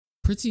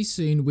Pretty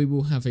soon we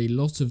will have a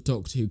lot of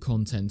Doctor Who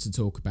content to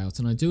talk about,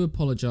 and I do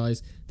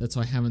apologise that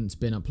I haven't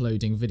been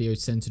uploading videos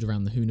centred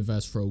around the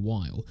Whoniverse for a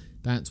while.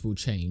 That will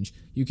change.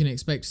 You can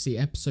expect to see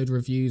episode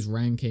reviews,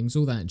 rankings,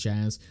 all that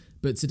jazz,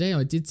 but today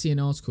I did see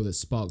an article that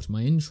sparked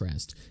my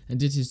interest,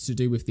 and it is to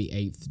do with the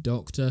 8th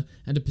Doctor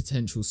and a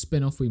potential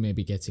spin-off we may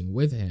be getting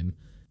with him.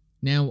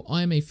 Now,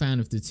 I am a fan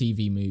of the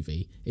TV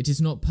movie. It is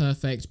not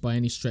perfect by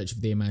any stretch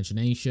of the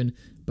imagination,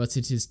 but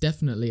it is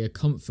definitely a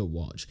comfort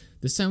watch.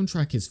 The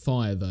soundtrack is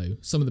fire though,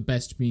 some of the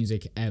best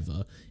music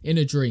ever. In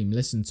a dream,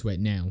 listen to it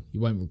now, you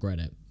won't regret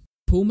it.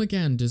 Paul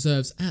McGann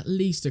deserves at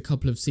least a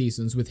couple of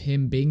seasons with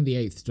him being the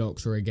 8th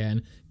Doctor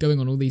again, going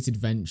on all these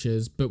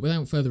adventures, but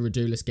without further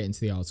ado, let's get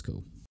into the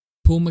article.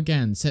 Paul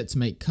McGann set to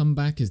make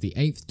comeback as the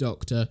 8th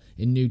Doctor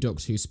in new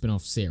Doctor Who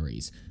spin-off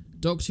series.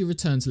 Doctor Who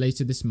returns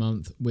later this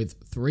month with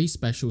 3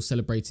 specials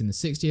celebrating the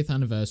 60th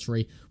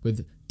anniversary,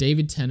 with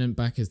David Tennant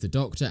back as the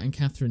Doctor and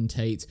Catherine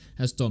Tate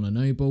as Donna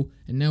Noble,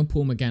 and now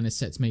Paul McGann is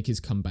set to make his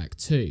comeback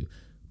too.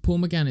 Paul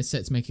McGann is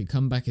set to make a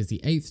comeback as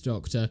the 8th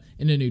Doctor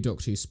in a new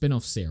Doctor Who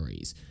spin-off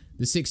series.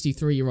 The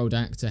 63-year-old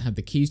actor had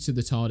the keys to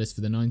the TARDIS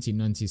for the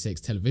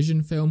 1996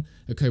 television film,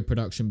 a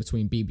co-production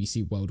between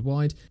BBC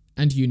Worldwide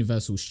and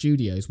Universal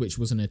Studios, which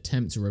was an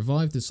attempt to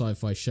revive the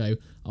sci-fi show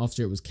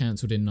after it was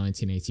cancelled in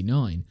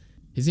 1989.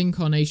 His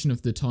incarnation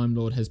of the Time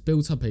Lord has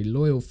built up a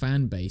loyal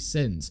fan base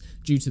since,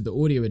 due to the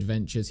audio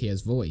adventures he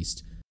has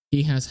voiced.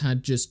 He has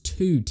had just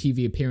 2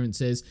 TV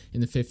appearances in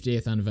the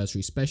 50th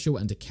anniversary special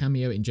and a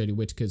cameo in Jodie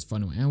Whittaker's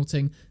final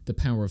outing, The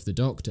Power of the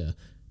Doctor.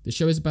 The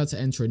show is about to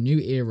enter a new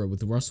era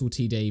with Russell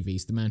T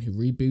Davies, the man who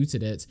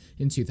rebooted it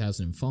in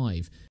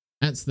 2005,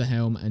 at the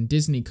helm, and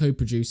Disney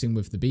co-producing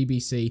with the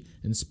BBC,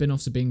 and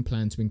spin-offs are being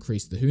planned to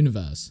increase the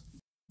Whoniverse.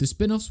 The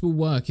spin-offs will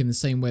work in the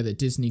same way that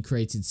Disney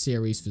created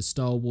series for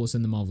Star Wars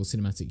and the Marvel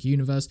Cinematic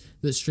Universe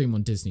that stream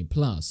on Disney+.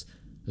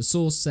 A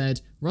source said,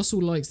 Russell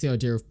likes the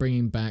idea of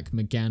bringing back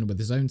McGann with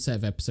his own set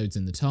of episodes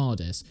in the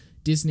TARDIS.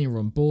 Disney are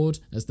on board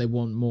as they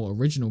want more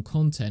original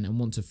content and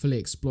want to fully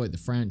exploit the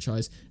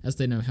franchise as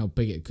they know how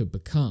big it could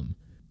become.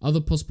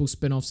 Other possible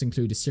spin-offs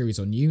include a series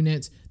on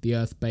UNIT, the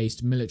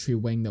Earth-based military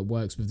wing that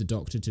works with the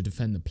Doctor to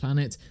defend the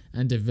planet,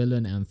 and a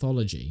villain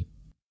anthology.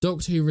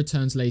 Doctor Who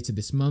returns later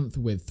this month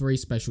with 3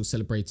 specials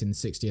celebrating the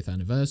 60th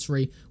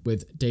anniversary,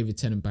 with David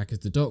Tennant back as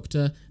the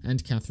Doctor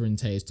and Catherine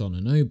Tate as Donna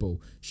Noble.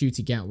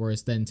 Ncuti Gatwa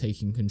is then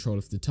taking control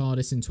of the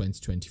TARDIS in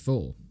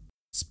 2024.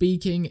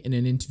 Speaking in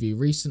an interview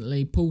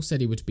recently, Paul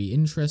said he would be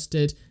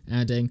interested,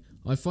 adding,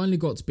 "I finally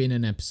got to be in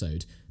an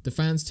episode. The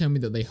fans tell me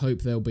that they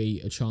hope there'll be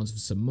a chance for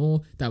some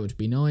more. That would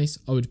be nice.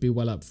 I would be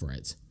well up for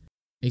it."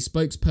 A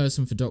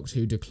spokesperson for Doctor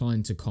Who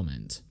declined to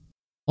comment.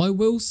 I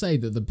will say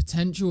that the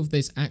potential of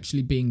this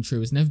actually being true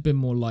has never been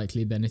more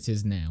likely than it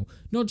is now,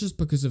 not just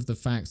because of the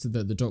fact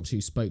that the Doctor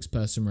Who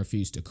spokesperson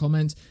refused to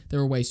comment, there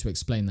are ways to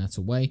explain that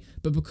away,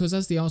 but because,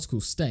 as the article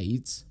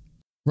states,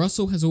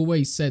 Russell has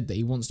always said that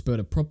he wants to build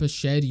a proper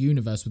shared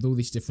universe with all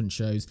these different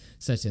shows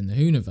set in the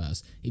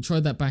Whoniverse. He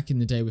tried that back in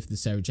the day with the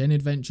Sarah Jane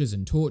Adventures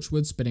and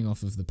Torchwood spinning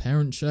off of the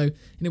parent show,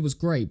 and it was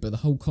great, but the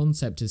whole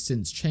concept has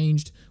since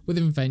changed with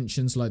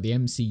inventions like the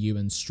MCU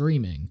and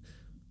streaming.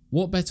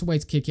 What better way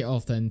to kick it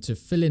off than to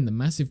fill in the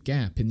massive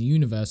gap in the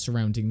universe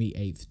surrounding the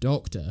 8th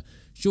Doctor?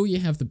 Sure, you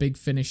have the Big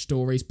Finish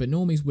stories, but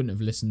normies wouldn't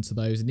have listened to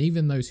those, and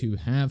even those who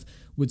have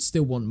would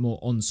still want more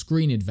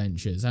on-screen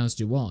adventures, as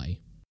do I.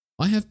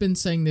 I have been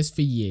saying this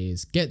for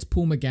years, get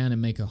Paul McGann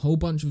and make a whole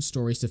bunch of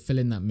stories to fill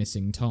in that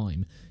missing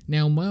time.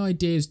 Now, my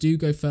ideas do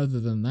go further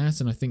than that,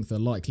 and I think the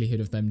likelihood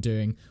of them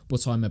doing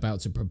what I'm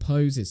about to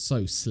propose is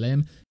so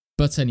slim,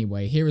 but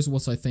anyway, here is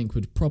what I think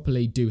would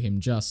properly do him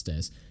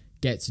justice.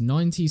 Get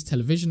 90s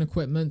television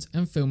equipment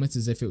and film it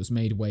as if it was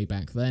made way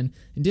back then,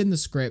 and in the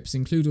scripts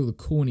include all the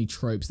corny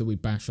tropes that we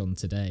bash on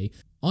today.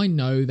 I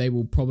know they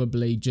will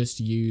probably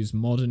just use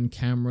modern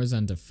cameras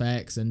and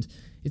effects, and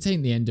it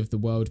ain't the end of the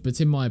world,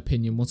 but in my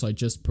opinion what I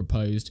just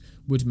proposed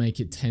would make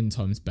it 10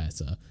 times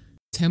better.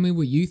 Tell me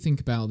what you think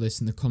about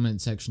this in the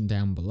comment section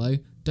down below.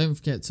 Don't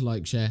forget to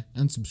like, share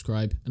and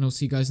subscribe, and I'll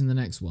see you guys in the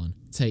next one.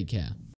 Take care.